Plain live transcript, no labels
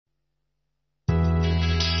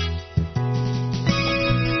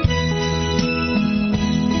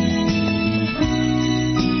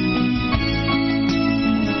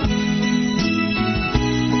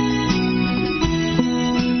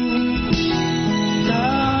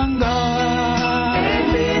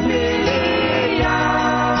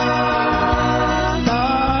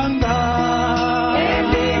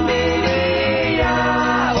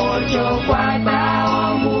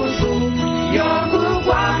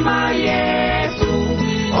kwama Yesu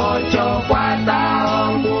ocho kwata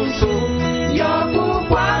ongusu yoku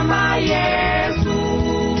kwama Yesu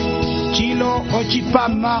chilo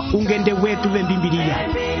ochipama ungende wetu vembimbilia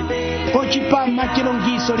ochipama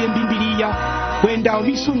chilongiso lyembimbilia kwenda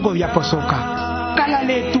ovisungo vyaposoka kala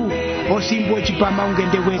letu osimbu ochipama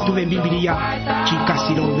ungende wetu vembimbilia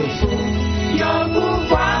chikasilove yoku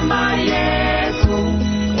kwama Yesu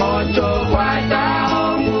ocho kwata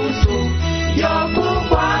ongusu yoku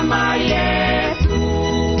kwama Yesu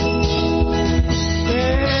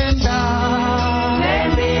enda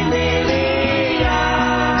lembibilia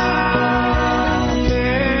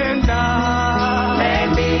enda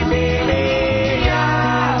lembibilia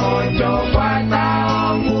ocho kwata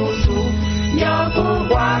ongusu yoku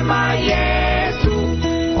kwama Yesu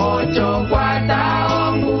ocho kwata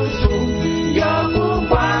ongusu yoku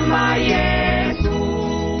kwama Yesu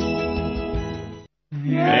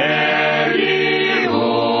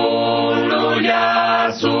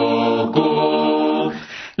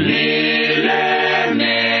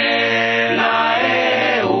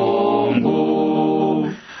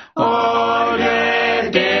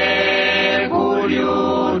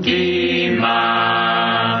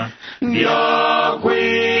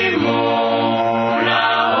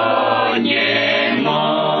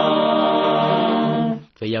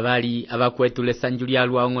Yabali abakwetu lesanju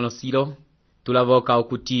lyalwa ongonosiro tulavoka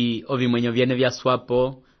okuti ovimwenyo vyene vya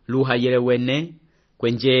swapo luha yele wene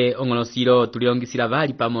kwenje ongonosiro tuliongisira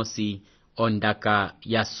bali pamosi ondaka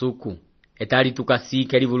ya suku etali tukasi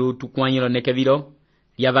kelivulu tukwanyiro nekeviro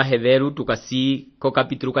lyaba Hevelu tukasi ko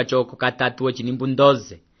kapitulu kachoko katatu ochinimbu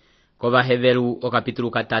 12 ko ba Hevelu o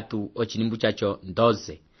kapitulu katatu ochinimbu chacho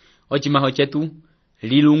 12 ochimaho chetu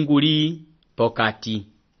lilunguli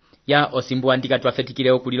pokati ya osimbu andika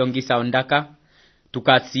twafetikile okulilongisa ondaka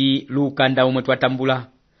tukasi lukanda umwe twatambula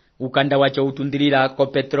ukanda wacho utundilila ko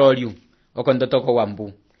petroliu okondotoko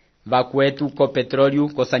wambu vakwetu ko petroliu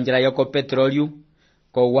ko sanjira yoko petroliu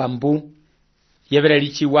ko wambu yevere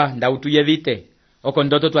lichiwa ndautu yevite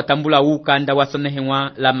okondoto twatambula ukanda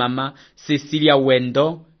wasonehewa la mama Cecilia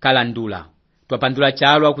Wendo Kalandula twapandula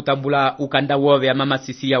chalwa kutambula ukanda wove ya mama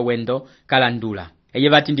Cecilia Wendo Kalandula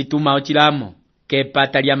eyevati ndituma ochilamo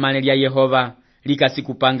kepata lya mane lya Yehova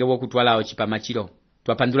likasikupange wo kutwala ochipama chilo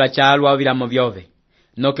twapandula chalwa ovilamo vyove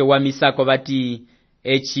noke wamisako bati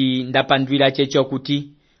echi ndapandwila checho kuti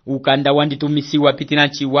ukanda wanditumisiwa pitina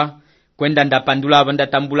chiwa kwenda ndapandula abo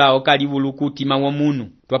ndatambula okalivulu kuti mawo munu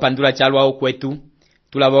twapandula chalwa okwetu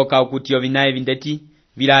tulavoka okuti ovinaye vindeti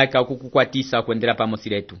vilaka okukukwatisa kwendera pamosi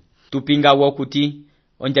letu tupinga wo kuti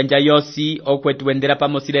onjanja yosi okwetu wendera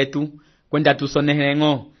pamosi letu kwenda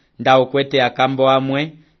tusonehengo ndao kwete akambo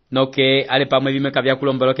amwe noke ale pamwe vimeka vya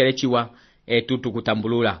kulombolokele chiwa etutu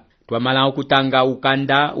kutambulula twamala okutanga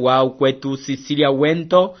ukanda wa ukwetu Cecilia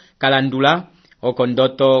Wendo Kalandula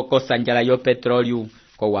okondoto kosanjala yo petroliu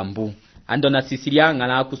ko wambu andona Cecilia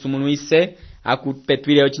ngala akusumunuise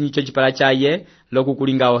akupetwile ochinyicho chipala chaye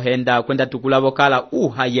lokukulinga ohenda kwenda tukulavokala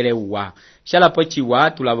uhayelewa shalapo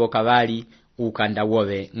chiwa tulavoka vali ukanda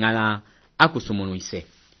wove ngala akusumunuise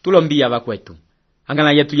tulombia vakwetu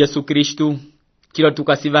angana yetu Yesu Kristu chilo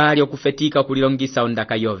tukasivali okufetika kulilongisa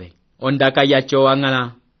ondaka yove ondaka yacho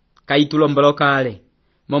angana kaitulombolokale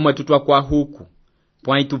momwe tutwa kwa huku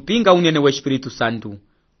pwaitupinga unene we Espiritu Santu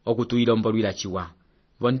okutuilombolwila chiwa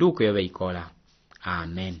vonduko yove ikola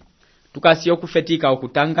amen tukasi okufetika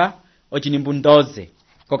okutanga ochinimbu 12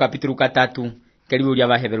 ko kapitulu 3 kelibu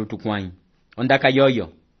lya Hevelu tukwai ondaka yoyo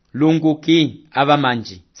lunguki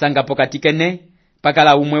avamanji sangapo katikene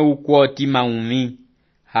pakala umwe ukwoti maumi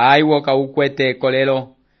haiwoka ukwete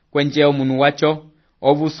kolelo kwenje omunu wacho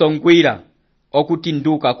ovusongwira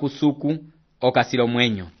okutinduka kusuku okasilo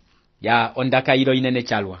mwenyo ya ondaka ilo inene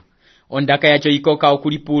chalwa ondaka yacho ikoka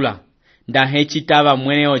okulipula ndahe chitava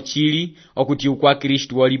mwene ochili okuti ukwa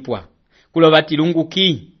Kristu olipwa kulovati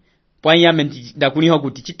lunguki pwanyame ndakuniho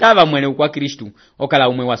kuti chitava mwene ukwa Kristu okala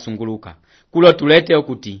umwe wasunguluka kulo tulete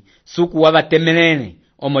okuti suku wavatemelene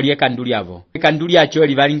omolye kandulyavo ekandulyacho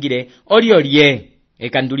livalingire olye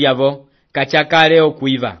ekandulyavo kachakale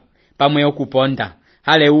okuiva pamwe okuponda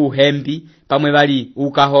hale uhembi pamwe bali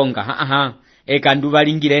ukahonga ekandu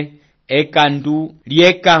valingire ekandu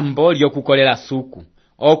lyekambo lyokukolela suku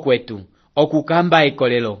okwetu okukamba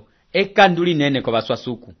ekolelo ekandu linene ko baswa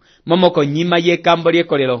suku momoko nyima yekambo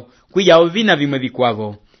lyekolelo kwiya ovina vimwe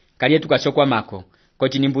vikwavo kalye tukashokwa mako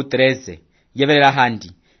kochinimbu 13 yevelela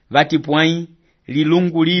handi vati pwai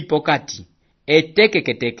lilungu lipo kati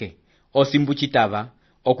etekeketeke osimbu chitava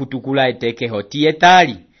okutukula eteke hoti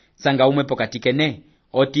etali sanga umwe pokatikene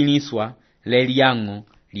otiniswa leliango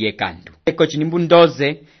liekandu kochinimbu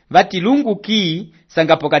 12 vati lunguki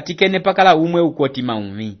sangapokatikene pakala umwe ukoti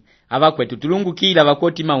maumi. Abakwetu tulungukira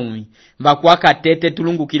bakoti maumi bakwaka tete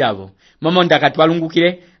tulungukirabo momo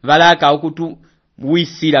ndakatwalungukire valaka okutu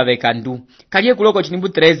wisira bekandu kalye kuloko chinimbu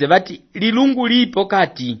 13 vati lilungu lipo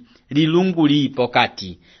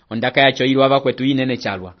kati ondaka yacho ilo abakwetu inene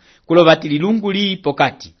chalwa kulo vati lilungu lipo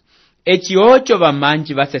kati echiocho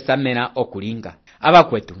bamanji basesamera okulinga.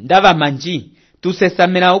 Abakwetu ndaba manji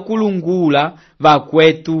tusesamera okulungula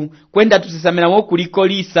bakwetu kwenda tusesamera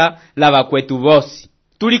okulikolisa la bakwetu bosi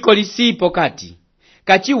tulikolisipo kati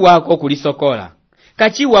kachi wako kulisokola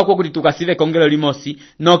kachi wako kuti tukasive kongelo limosi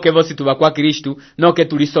noke bosi tuba kwa Kristu noke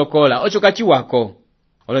tulisokola ocho kachi wako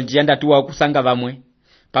olonjiyanda tuwa okusanga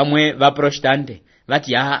pamwe va protestante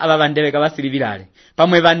vati aba bandebe kabasilivirale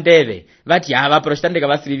pamwe bandebe vati aba protestante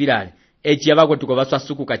kabasilivirale echi abako tuko baswa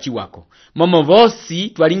suku kachi wako momo vosi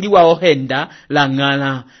twalingiwa ohenda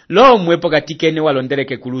langala lomwe pokatikene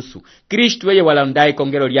walondereke kulusu Kristu yeye walondaye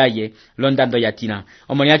kongelo lyaye londando yatina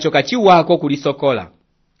omoni acho kachi wako kulisokola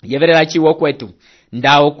yeverera chiwo kwetu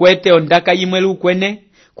ndao kwete ondaka yimwe lukwene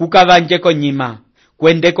kukavanjeko nyima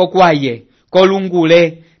kwendeko kwaye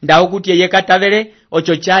kolungule ndao kuti yeye katavere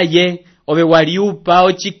ocho chaye obe waliupa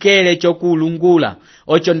ochikele chokulungula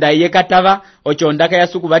ocho ndaye katava ocho ndaka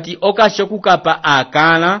yasuku vati okasho kukapa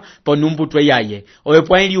akala ponumbutwe yaye obe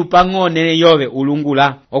pwani liupa ngone yobe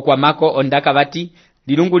ulungula okwamako ondaka vati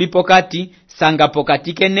lilungu lipo kati sanga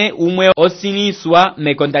pokatikene umwe osiniswa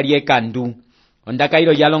mekondalie kandu ondaka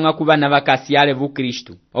ilo yalonga kubana bakasiale bu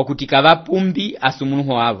Kristu okutika bapumbi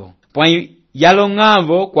asumunuho abo pwani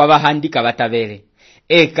yalongavo kwa bahandika batavere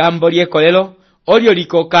kambo lyekolelo olyo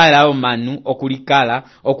likokala omanu okulikala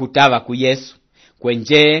okutava ku Yesu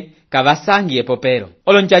kwenje kabasangie popero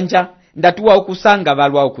olonjanja ndatuwa okusanga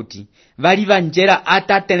balwa okuti bali banjera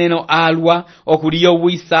atateneno alwa okuliyo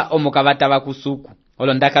wisa omukabata bakusuku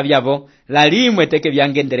olondaka byabo lalimwe teke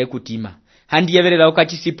byangendere kutima handiyeberera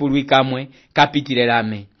okachisipulwi kamwe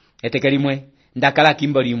kapitirerame etekelimwe ndakala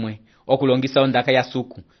kimbo limwe okulongisa ondaka ya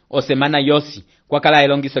suku osemana yosi kwakala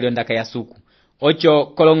elongiso lyondaka ya suku ocho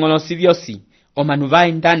kolongonosi byosi omanu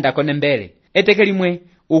baendanda konembere etekelimwe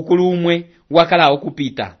ukulumwe wakala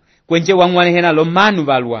okupita kwenje wangwanehena lomanu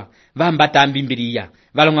balwa bambata mbimbiliya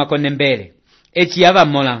balonga konembere echi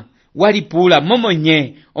yabamola walipula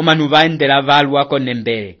momonye omanu baendera balwa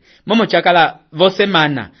konembere momo chakala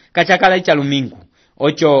vosemana kachakala ichalumingu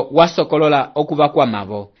ocho wasokolola okuba kwa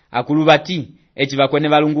mabo akulubati echi bakwene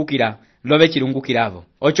balungukira lobe chilungukirabo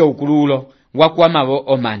ocho ukululo wakwa mabo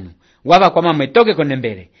omanu waba kwa mamwe toke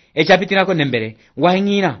konembere echapitina konembere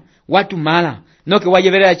wanyira watumala noke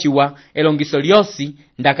wayeberera chiwa elongiso lyosi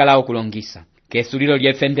ndakala okulongisa kesulilo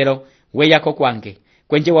lyefendero weyako kwange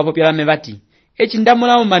kwenje wapopyala mebati echi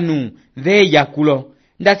ndamula omanu veyakulo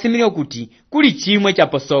ndasimire okuti kuli chimwe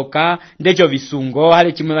chaposoka ndecho bisungo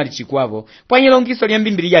hale chimwe bali chikwabo pwanye longiso lya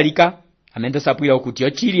mbimbiliya lika amendo sapwira okuti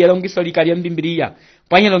ochili elongiso lika lya mbimbiliya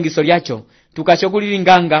pwanye longiso lyacho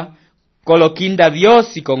tukachokulilinganga kolokinda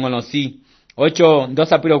byosi kongonosi ocho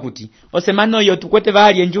ndosapwira okuti osemana yo tukwete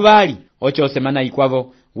bali enjubali ocho osemana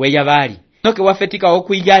ikwabo weya bali noke wafetika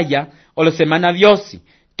okuyaya olosemana byosi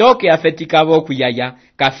toke afetika bo okuyaya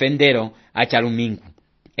kafendero achalumingu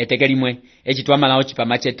etekelimwe echitwamala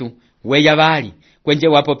ochipama chetu weya bali kwenje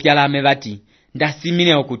wapo pyalame bati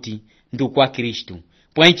ndasimine okuti ndukwa Kristu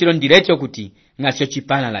pwanyi chilo ndirecho kuti ngasyo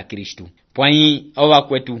chipana la Kristu pwanyi owa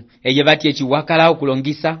kwetu eye bati echi wakala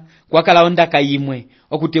okulongisa kwakala ondaka yimwe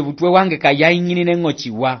okuti butwe wange kayayinyine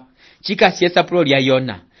ngochiwa chikasiesa pulo lya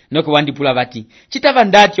Yona noko wandipula bati chitava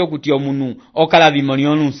ndati okuti omunu okala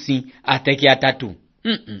bimonyonusi ateke atatu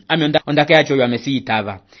ami ondaka yacho yo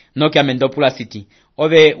amesiyitava noke amendopula siti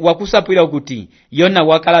obe wakusapwira okuti Yona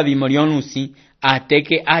wakala bimonyonusi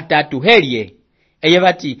ateke atatu helye eye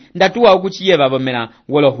bati ndatuwa okuchiye babomera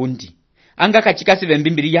wolo hundi anga kachikasive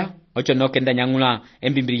mbimbiliya ocho noke ndanyangula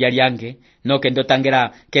embimbiliya lyange noke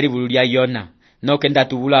ndotangera keribulu lya Yona noke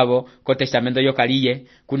ndatubulabo ko testamento yokaliye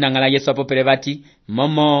kunangala Yesu apopere bati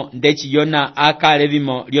momo ndechi Yona akale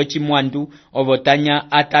bimo lyochimwandu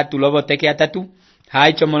obotanya atatu loboteke atatu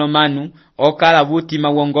haicho molomanu okala butima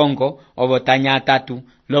wongongo obotanya atatu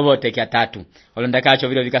loboteke atatu olondakacho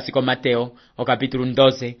vilo vikasiko Mateo okapitulu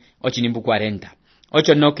 12 ochinimbu 40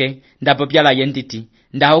 ocho noke ndapopyala yenditi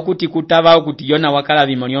ndaho kuti kutava okuti Yona wakala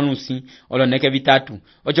bimonyonusi oloneke bitatu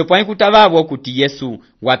ocho pwani kutavabo okuti Yesu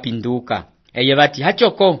wapinduka eye bati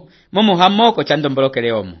hachoko momo hamoko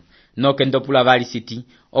chandombolokele omo noke ndopula bali siti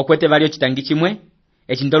okwete bali ochitangi chimwe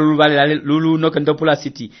echindolulu bali lulu noke ndopula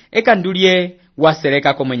siti ekandulie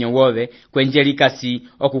wasereka komwenye wobe kwenjelikasi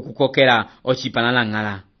okukukokera ochipanala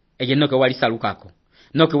ngala eye noke wali salukako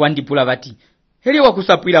noke wandipula bati heli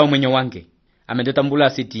wakusapwila omwenyo wange amendotambula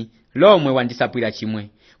siti lomwe wandisapwila chimwe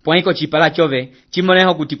pwaiko chipala chove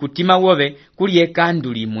chimoneho kuti kutima wove kuliye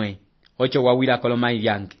kandu limwe ocho wawila kolomai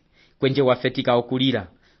vyange kwenje wafetika okulira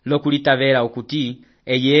lokulitavera okuti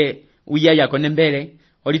eye uyaya konembele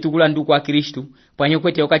olitukula nduku wa Kristu pwanyo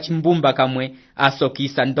kwete okachimbumba kamwe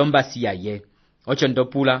asokisa ndombasi yaye ocho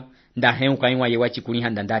ndopula ndaheuka imwa ye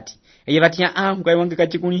wachikulihanda ndati eye vatia ukai wange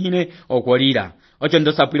kachikulihine okolira ocho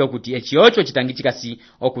ndosapwila kuti echiocho chitangichikasi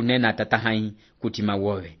okunena tatahai kuti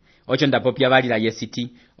mawove ocho ndapopya valila yesiti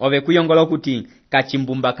ove kuyongola kuti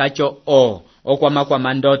kachimbumba kacho okwama kwa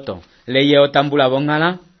mandoto leye otambula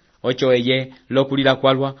bongala ocho eye lokulira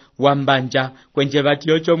kwalwa wambanja kwenje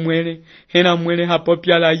vati ocho mwele hena mwele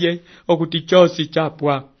hapopya laye okuti chosi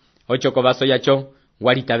chapwa ocho kovaso yacho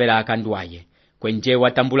walitavela akandu aye kwenje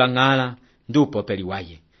watambula ngala ndupo peli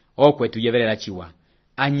waye okwe tuyevelela chiwa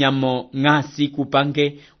anyamo ngasi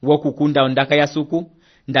kupange wokukunda ondaka ya suku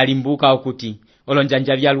ndalimbuka okuti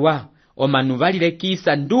olonjanja vyalwa omanu valile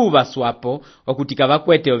kisa nduva swapo okuti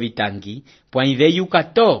kavakwete ovitangi pwaive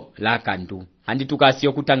yukato la kandu andi tukasi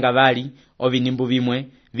okutanga vali ovinimbu vimwe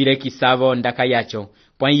vile kisavo ndaka yacho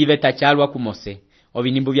pwaive tachalwa kumose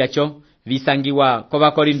ovinimbu vyacho visangiwa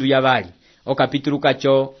kovakorindu ya vali okapitulu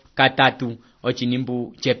kacho katatu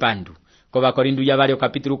ochinimbu chepandu kovakorindu ya vali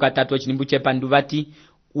okapitulu katatu ochinimbu chepandu vati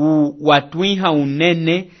watwiha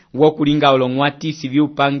unene wokulinga olong'watisi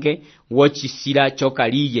vyupange wochisila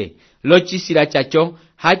chokaliye lochisila chacho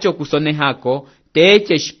hacho kusonehako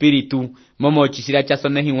teche espiritu momo ochisila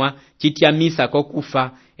chasonehiwa chityamisa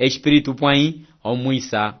kokufa espiritu pwai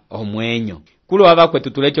omwisa omwenyo kulo ava kwetu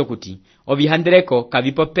tulecho kuti ovihandeleko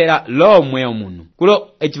kavipopera lomwe omunu kulo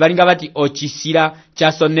echivalinga vati ochisila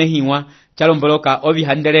chasonehiwa chalomboloka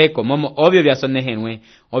ovihandeleko momo ovyo vyasonehenwe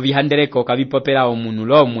ovihandeleko kavipopera omunu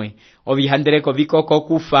lomwe ovihandeleko vikoko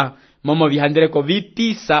kufa momo vihandeleko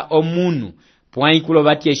vipisa omunu pwai kulo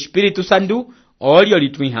vati espiritu sandu olyo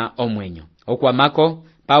litwiha omwenyo okwamako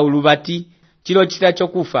Paulo vati chilo chila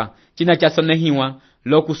chokufa china chasonehiwa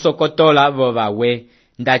lokusokotola vovawe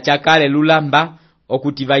ndachakale lulamba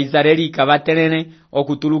okuti vaisraeli kavatelene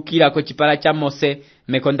okutulukira ko chipala cha Mose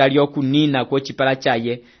mekondali okunina ko chipala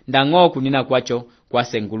chaye ndango okunina kwacho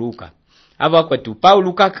kwasenguluka ava kwetu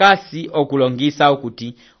Paulo kakasi okulongisa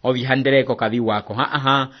okuti ovihandeleko kaviwako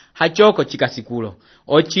hachoko chikasikulo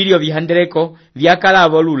ochili ovihandeleko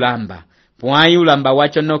vyakalavo lulamba pwai ulamba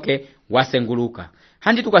wacho noke wasenguluka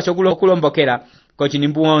handi tukashokulo kulombokera ko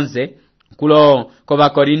chinimbu 11 kulo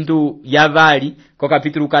kovakorindu yavali ko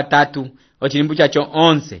kapitulu 3 ochinimbu chacho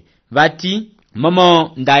 11 vati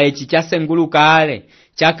momo ndaye chichasenguluka ale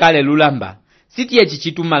chakale lulamba sitiye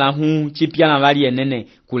chichitumala chipyana vali enene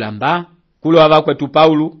kulamba kulo ava kwetu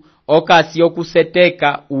Paulo okasi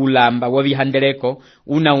okuseteka ulamba wovihandeleko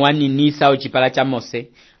unawaninisa ochipala cha Mose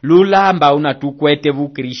lulamba unatukwete vu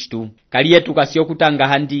Kristu kaliye tukasi okutanga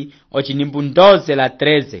handi ochinimbu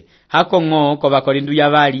 12:13 hakongo kovakorindu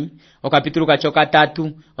yavali okapitulu kacho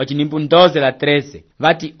 3 ochinimbu 12:13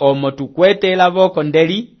 vati omo tukwete lavoko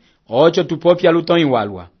ndeli ocho tupopya lutoi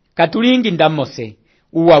walwa katulingi nda Mose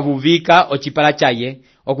uwavuvika ochipala chaye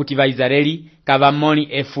okuti vaisraeli kavamoni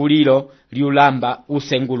efulilo liulamba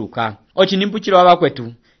usenguluka ochinimbu chilo ava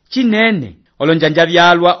kwetu chinene olonjanja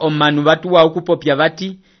vyalwa omanu vatuwa ukupopya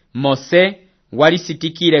vati Mose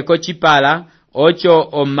walisitikire ko chipala ocho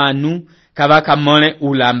omanu kavakamole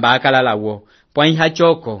ulamba akalalawo pwai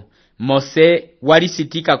hachoko Mose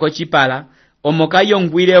walisitika ko chipala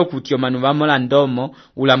omokayongwire okuti omanu vamola ndomo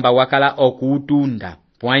ulamba wakala okuutunda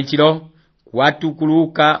pwai chilo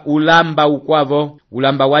watukuluka ulamba ukwavo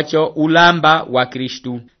ulamba wacho ulamba wa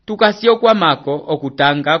Kristu tukasio kwa mako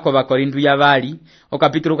okutanga kwa vakorindu yavali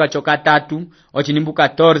okapitulu kacho 3 ochinimbu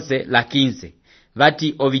 14:15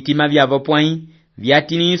 vati ovitima vyavo pwai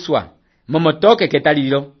vyatiniswa momotoke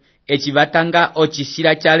ketalilo echivatanga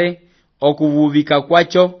ochisila chale okuvuvika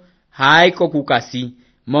kwacho haiko kukasi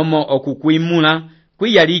momo okukwimula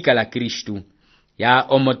kwiyalika la Kristu ya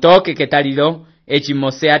omotoke ketalilo echi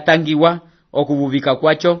Mose atangiwa okuvuvika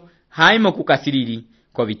kwacho haimo kukasilili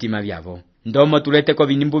ko vitima vyavo ndomo tulete ko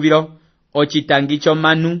vinimbu vilo ochitangicho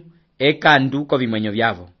manu ekandu ko vimwenyo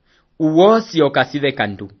vyavo uwosi okasive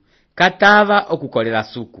kandu katava okukolera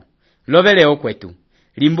suku loveleo kwetu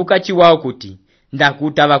limbuka chiwao kuti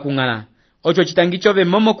ndakutava kung'ala ocho chitangicho ve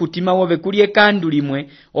momo kutima wove kulie kandu limwe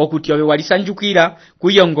okuti ove walisanjukira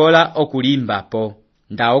kuyongola okulimbapo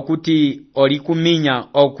nda okuti olikuminya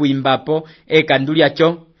okuimbapo ekandu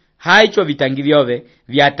lyacho haicho vitangi vyove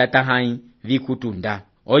vyatata hai vikutunda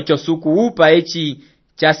ocho suku upa echi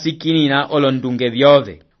chasikinina olondunge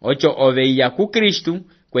vyove ocho ove iya ku Kristu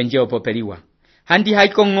kwenje opopeliwa handi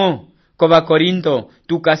haikongo Kova Korinto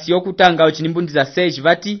tukasi okutanga ochinimbundi seji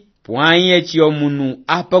vati pwai echi omunu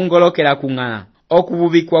apongolokera kung'ala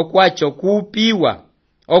okububikwa kwacho kupiwa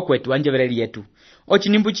okwetu anjevereri yetu.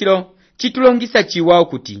 Ochinimbu chilo chitulongisa chiwa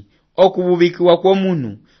okuti okububikwa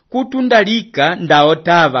kw'omunu kutundalika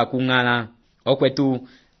ndaotava kung'ala okwetu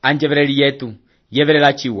anjevereri yetu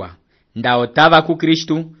yeverera chiwa ndaotava ku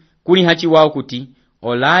Kristu kuli hachiwa okuti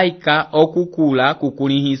olaika okukula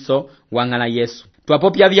kukulihiso wang'ala Yesu.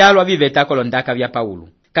 Twapopya byalwa biveta kolondaka bya Paulo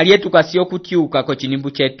kaliye tukasio kutyuka ko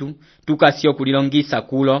chinimbu chetu tukasio kulilongisa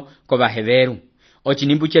kulo ko Hevelu.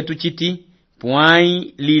 Ochinimbu chetu chiti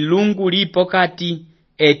pwai lilungu lipo kati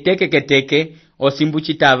etekeketeke osimbu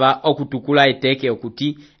chitava okutukula eteke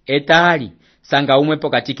okuti etali sanga umwe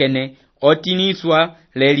pokati kene otiniswa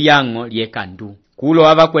leliango liekandu. Kulo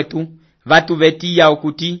ava kwetu vatu vetia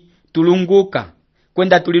okuti tulunguka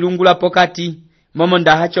kwenda tulilungula pokati momo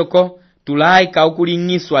ndahachoko tulaika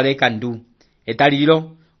okulingiswa lekandu.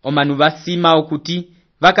 Etalilo omanu vasima okuti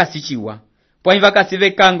vakasichiwa pwai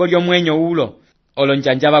vakasive kango lyomwenyo ulo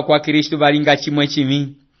olonjanjava kwa Kristu valinga chimwe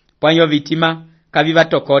chimi pwanyo vitima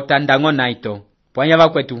kavivatokota ndango naito. Pwanya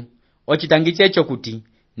vakwetu ochitangiche echo kuti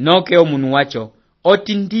noke omunu wacho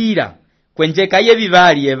otindira kwenjeka ye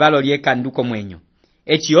vivali evalo liekanduko mwenyo.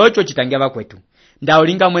 Echi ocho chitangia vakwetu nda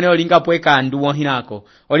olinga mwene olinga pweka andu wohinako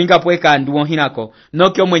olinga pweka andu wohinako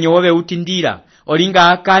noke omwenyo wove utindira olinga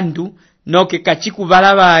akandu noke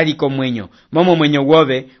kachikuvala vali ko mwenyo momo mwenyo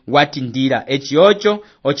wove watindira. Echi ocho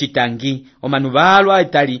ochitangi omanu valwa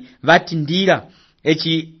etali vatindira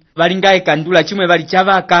echi valinga ekandula chimwe vali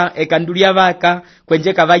chavaka ekandulia vaka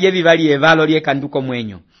kwenjeka vaye vivali evalo liekanduko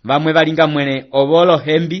mwenyo. Vamwe valinga mwene ovolo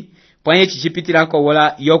hembi pwanye chichipitirako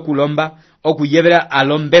wola yokulomba okuyevera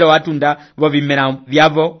alombero watunda vovimera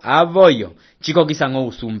vyavo avoyo chiko kisango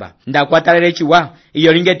usumba ndakwatalere chiwa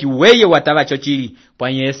iyo lingeti weye watava chochili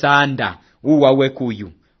pwanye sanda uwa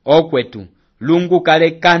wekuyu okwetu lungu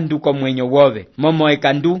kale kandu ko mwenyo wove momo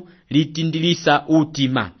ekandu litindilisa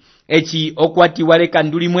utima. Echi okwati wale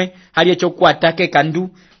kandu limwe hali echo kwatake kandu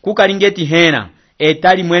kukalingeti hena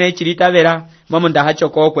etali mwene chilitavera momo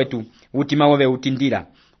ndahachoko okwetu utima wove utindira.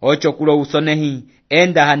 Ocho kulo usonehi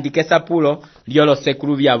enda handikesa pulo lyolo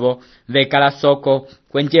sekulu vyavo vekala soko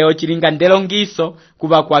kwenje ochilinga ndelongiso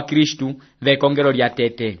kuva kwa Kristu vekongelo lya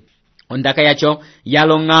tete. Ondaka yacho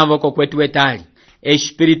yalongavo ko kwetu etali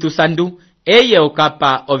Espiritu Sandu eye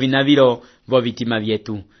okapa ovinaviro vo vitima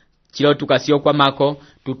vyetu. Chilo tukasio kwa mako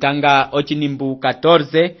tutanga ochinimbu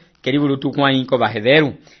 14 kelibulu tukwa inko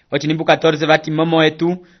Hevelu. Ochinimbu 14 vati momo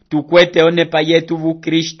etu tukwete onepa yetu vu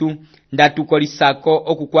Kristu ndatukolisako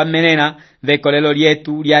okukwamenena vekolelo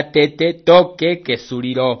lyetu lya tete toke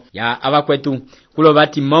kesuliro ya abakwetu kulo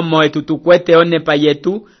vati momo etu tukwete onepa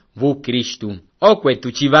yetu vu Kristu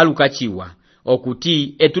okwetu chivaluka chiwa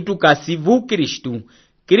okuti etu tukasi vu Kristu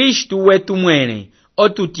Kristu wetu mwene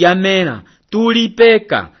otutiamena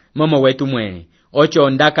tulipeka momo wetu mwene. Ocho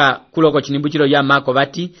ondaka kuloko chinimbu chilo ya mako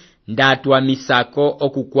vati ndatuamisako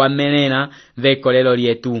okukwamenena vekolelo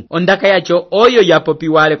lyetu. Ondaka yacho oyo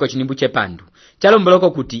yapopiwale ko chinimbu chepandu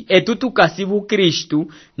chalomboloko kuti etu tukasivu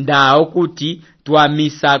Kristu ndao kuti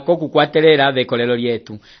tuamisako kukwatelera vekolelo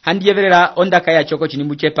lyetu. Handiyeverera ondaka yacho ko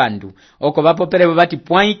chinimbu chepandu oko vapoperevo vati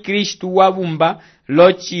pwai Kristu wabumba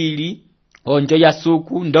lochili onjo ya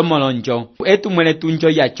suku ndomolonjo etu mwene tunjo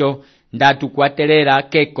yacho ndatukwatelera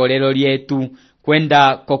kekolelo lyetu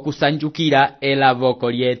kwenda kokusanjukira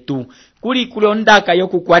elavoko lyetu kuli kulondaka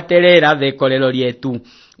yokukwatelera vekolelo lyetu.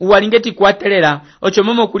 Uwalingeti kwatelera ocho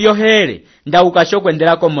momo kuliohere nda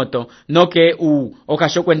ukashokwendera komoto noke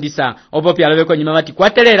okashokwendisa opopya loveko nyima vati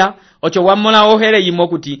kwatelera ocho wamola ohere yimo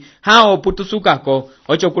kuti hao putusukako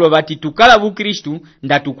ocho kulo vati tukala vu Kristu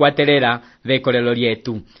nda tukwatelera vekolelo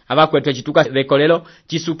lyetu. Abakwetu echituka vekolelo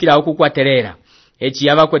chisukira okukwatelera. Echi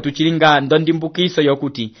abakwetu chilinga ndondimbukiso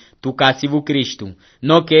yokuti tukasivu Kristu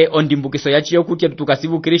noke ondimbukiso yachi yokuti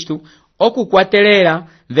tukasivu Kristu okukwatelera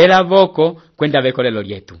vela voko kwenda vekolelo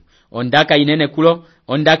lyetu. Ondaka inene kulo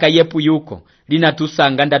ondaka yepu yuko lina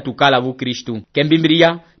tusanga nda tukala vu Kristu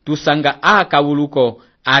kembimbiria tusanga akavuluko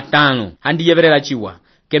atano handiyeverera chiwa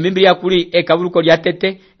kembimbiria kuli ekavuluko lya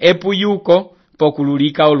tete epu yuko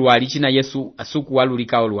pokululika olwali china Yesu asuku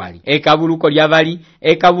walulika olwali ekavuluko lya vali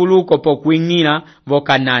ekavuluko pokwingira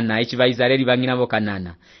vokanana echi vaisraeli vangira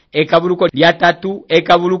vokanana ekavuluko lya tatu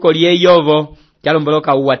ekavuluko lye yovo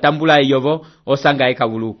kyalomboloka uwatambula yovo osanga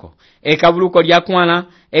ekavuluko lya kwana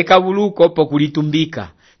ekavuluko pokulitumbika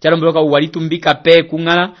kyalomboloka uwalitumbika pe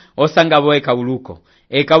kungala osanga vo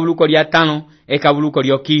ekavuluko lya tano ekavuluko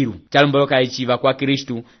lyokiru kyalomboloka echiva kwa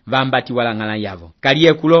Kristu vambati walangala yavo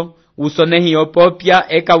kaliye kulo usonehi opopya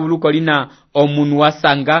ekavuluko lina omunu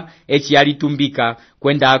wasanga echi yalitumbika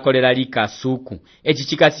kwenda akolera lika suku echi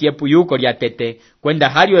chikasi epuyuko lya tete kwenda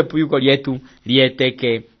halio epuyuko lyetu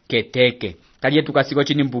lieteke keteke kalyetu kasiko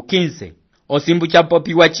chinimbu 15 osimbu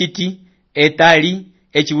chapopiwa chiti etali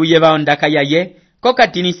echibuye baondaka yaye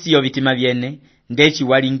kokatini siyo vitima byene ndechi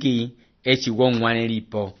walingi echi wongwane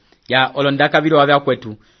lipo ya olondaka biro wabya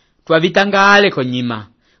kwetu twavitanga ale konyima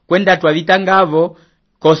kwenda twavitanga avo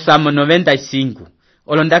kosamo 95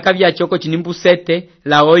 olondaka bya choko chinimbu 7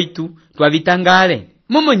 la 8 twavitanga ale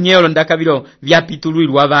momo nye olondaka biro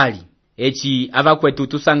vyapitulirwa bali echi abakwetu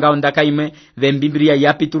tusanga ondaka imwe vembiblia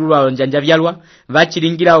yapitulirwa olonjanja byalwa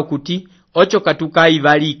bachiringira okuti ocho katuka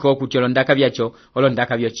ivaliko kuti olondaka byacho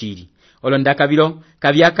olondaka byo chiri olondaka biro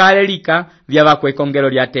kabyakalelika byabakwekongero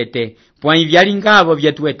lya tete pwa ivyalingabo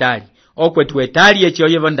byetu etali okwetu etali echi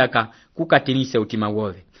oyebondaka kukatinise utima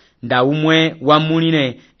wove nda umwe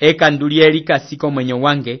wamunine ekandulielika siko mwenyo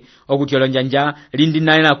wange okuti olonjanja lindi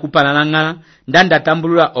nale na kupalangala ndanda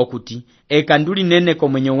tambulula okuti ekanduli nene ko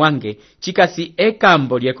mwenyo wange chikasi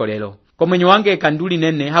ekambo lyekolelo komwenyo wange ekanduli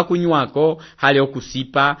nene hakunywako hale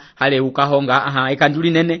okusipa hale ukahonga ekanduli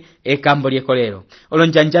nene ekambo lyekolelo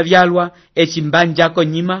olonjanja byalwa echimbanja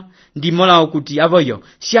konyima ndimola okuti avoyo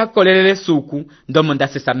syakolelele suku ndomo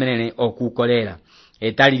ndasesamenene okukolera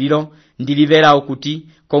etali lilo ndilivera okuti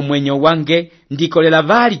komwenyo wange ndikolera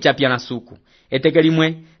vali chapya na suku etekelimwe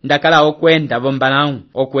ndakala okwenda bombalau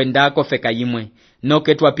okwenda kofeka yimwe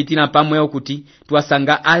noke twapitina pamwe okuti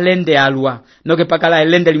twasanga alende alwa noke pakala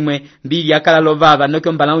elende limwe mbili akala lovava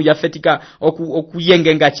noke mbalau yafetika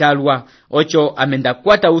okuyengenga chalwa ocho amenda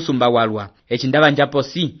kwata usumba walwa echindaba njapo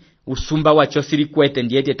si usumba wacho siri kwete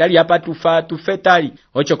ndiete tali hapa tufetali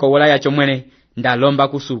ocho kowola yacho mwene ndalomba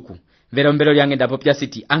kusuku velombelo lyange ndapopya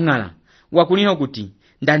siti angala wakuniho kuti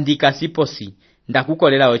ndandika siposi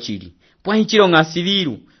ndakukolera ochili pwa ichilo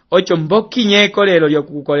ngasiviru ocho mbokinye kolero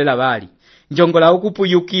lyokukolera bali njongola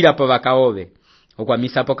okupuyukira po bakaove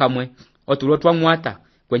okwamisa po kamwe otulotwa mwata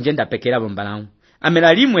kwenje ndapekera bombalau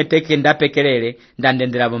amela limwe teke ndapekelele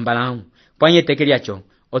ndandendera bombalau pwanye teke lyacho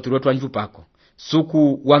otulotwa njupako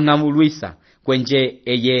suku wang'amuluisa kwenje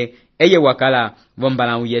eye wakala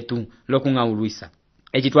bombalau yetu lokung'amuluisa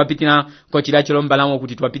echi twapitina kochilacho lombalau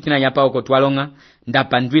okuti twapitina yapa oko twalonga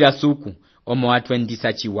ndapandwira suku omo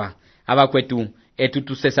watwendisa chiwa abakwetu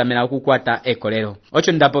etutusesamela okukwata ekolero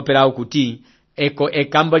ocho ndapopera okuti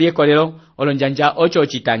ekambo lyekolero olonjanja ocho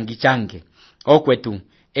chitangi change okwetu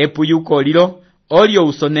epuyuko lilo olio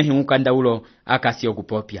usonehi ukandaulo akasi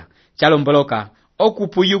okupopya chalomboloka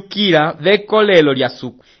okupuyukira vekolelo lya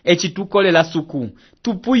suku echitukolela suku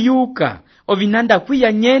tupuyuka ovinanda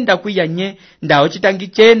kwiyanye nda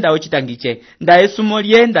ochitangiche nda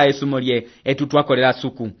esumolye etutwakolela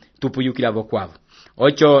suku tupuyukira vokwavo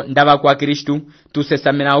ocho ndaba kwa Kristu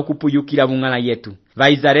tusesamela okupuyukira bungala yetu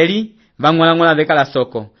vaisraeli vang'ola vekala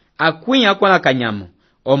soko akwinya kwa kanyamo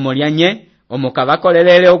omolyanye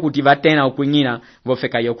omokavakolelele okuti vatena okwinyira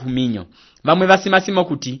vofeka yokuminyo vamwe vasimasimo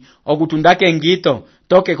kuti okutundake ngito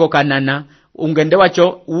toke kokanana ungende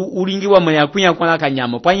wacho ulingi wa mwe akwinya kwa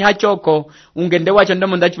kanyamo pwanyi hachoko ungende wacho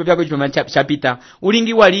ndomo ndachipopya ko chipoma chapita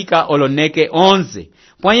ulingi walika oloneke 11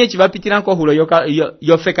 pwanye chivapitirako hulo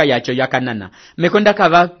yofeka yacho yakanana mekonda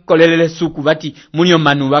kava kolelele suku vati munyo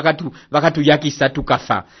manu vakatu yakisa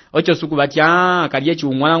tukafa ocho suku vati kaliye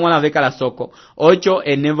chiungwana vekala soko ocho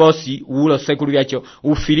enevosi ulo sekulu yacho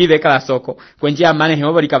ufiri vekala soko kwenje amane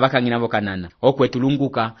heobo likavakangina vokanana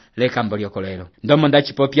okwetulunguka lekambo lyokolelo ndomo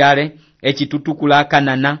ndachipopyale echitutukula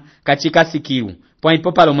kanana kachika sikiru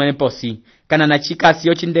pwaipopalo mwene posi kanana chikasi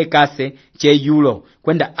yochindekase che yulo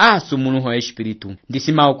kwenda asumunuho espiritu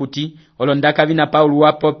ndisima okuti olondaka vina Paulo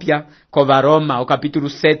wapopya kova Roma okapitulu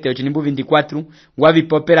 7 ochinimbu 24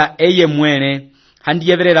 wavipopera eye mwene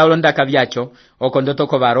handiyeverera olondaka vyacho okondoto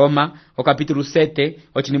kova Roma okapitulu 7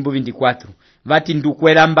 ochinimbu 24 vati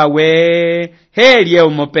ndukwelamba we helie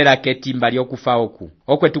umopera ketimba lyokufa oku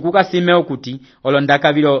okwetukuka sime okuti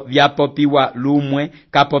olondaka vilo vyapopiwa lumwe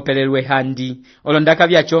kapopelelwe handi olondaka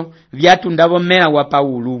vyacho vyatundavo mela wa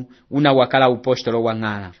Paulo una wakala upostolo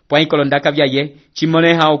wang'ala pwaiko olondaka vyaye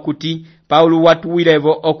chimoneha okuti Paulo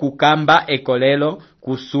watuwilevo okukamba ekolelo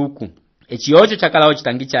kusuku echiocho chakalawo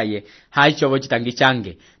chitangi chaye hachovo chitangi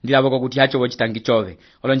change ndilavoko kuti hachovo chitangi chove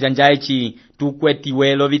olonjanja echi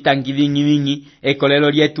tukwetiwelo vitangi vingi ekolelo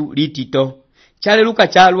lyetu litito chaleluka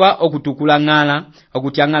chalwa okutukula ng'ala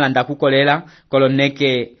okuti ang'ala ndakukolela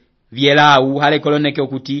koloneke vyela uhale koloneke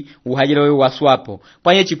okuti uhajelo we waswapo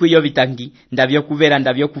panye chikwiyo vitangi ndavyo kuvera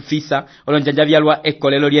ndavyo kufisa olonjanja vyalwa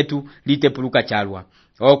ekolelo lyetu litepuluka chalwa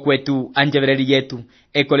okwetu anjevereli yetu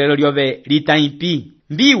ekolelo lyove litaipi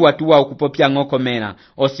mbi watu wa okupopya ngokomera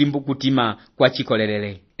osimbu kutima kwa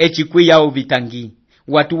chikolelele echikwiya uvitangi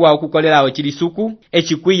watu wa okukolera ochilisuku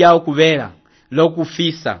echikwiya okuvera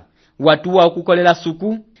lokufisa watu wa okukolera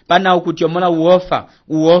suku pana okutyomola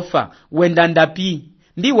uofa wendandapi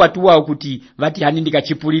ndi watu wa okuti vati hanindika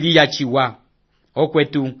chipuliliya chiwa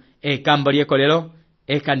okwetu ekambo lyekolelo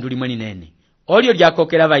ekanduli mweni nene olyo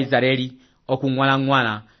lyakokera vaisraeli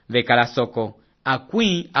okung'wala vekala soko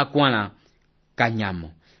akwi akwana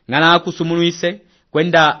kanyamo ng'ala akusumuluise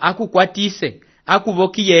kwenda akukwatise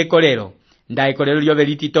akuvokiye ekolelo nda ekolelo lyove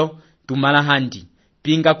litito tumala handi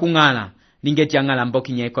pinga kung'ala lingetyang'ala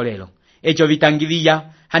mbokinye ekolelo echo vitangiviya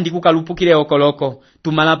handi kukalupukile okoloko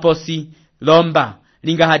tumala posi lomba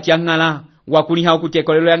linga hatyang'ala wakuliha okuti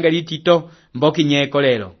ekolelo yange litito mbokinye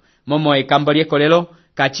ekolelo momo ekambo lyekolelo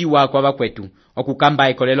kachiwa kwa vakwetu okukamba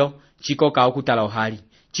ekolelo chikoka okutala ohali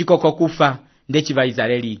chikoko kufa ndechi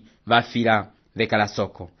vaisraeli vafira vekala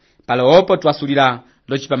soko palo opo twasulira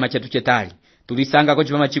lochipama chetu chetali tulisanga ko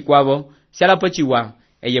chipama chikwavo syalapo chiwa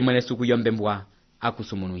eye mwene suku yombembwa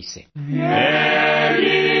akusumunuise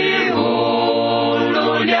Hevelu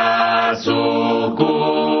suku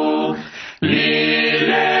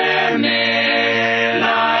lilemela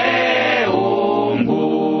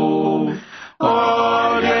eungu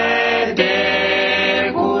orete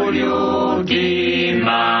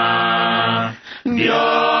kuliutima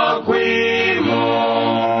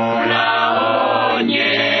vyokwimula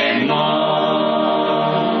onyengo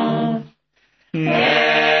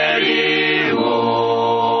Hevelu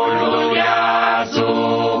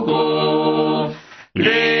suku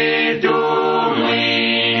litumwiso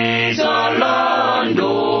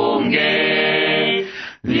londunge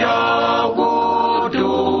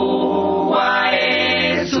vyokutuwa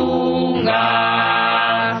esunga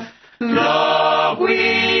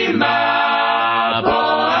lokwima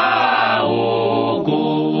poauku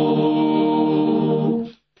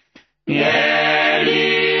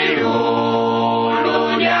Hevelu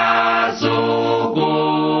suku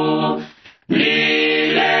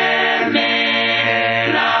lilemela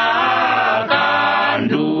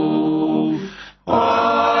kandu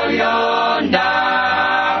oyonda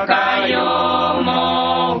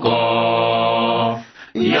kayomoko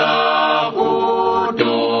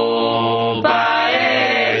yokutupa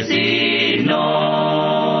esino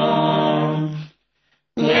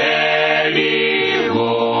Hevelu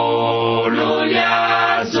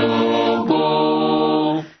suku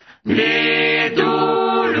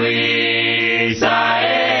litulwisa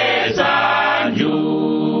esanju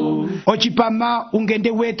ochipama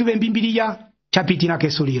ungende wetu vembimbiliya chapitina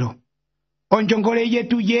kesuliro onjongole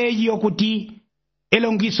yetu yeyi okuti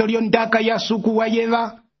elongiso lyondaka ya suku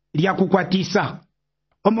wayeva lyakukwatisa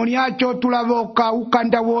omoni acho tulavoka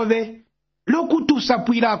ukanda wove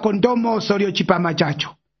lokutusapwilako ndomoso lyochipama chacho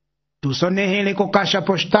tusonehele ko kasha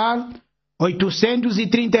postal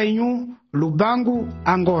 831 Lubangu,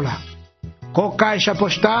 Angola. Ko caixa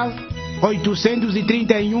postal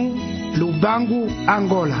 831 Lubangu,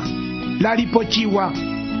 Angola. Lalipochiwa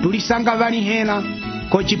tulisanga vani hena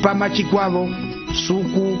ko chipama chikwavo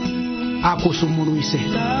suku akusumuluise.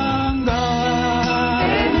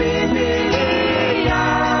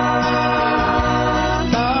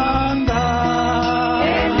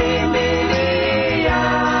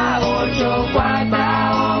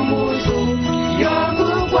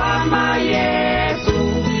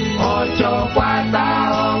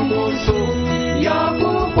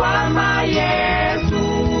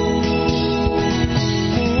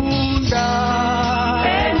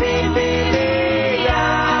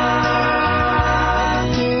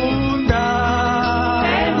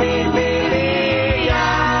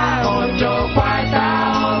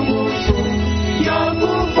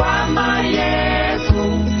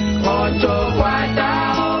 What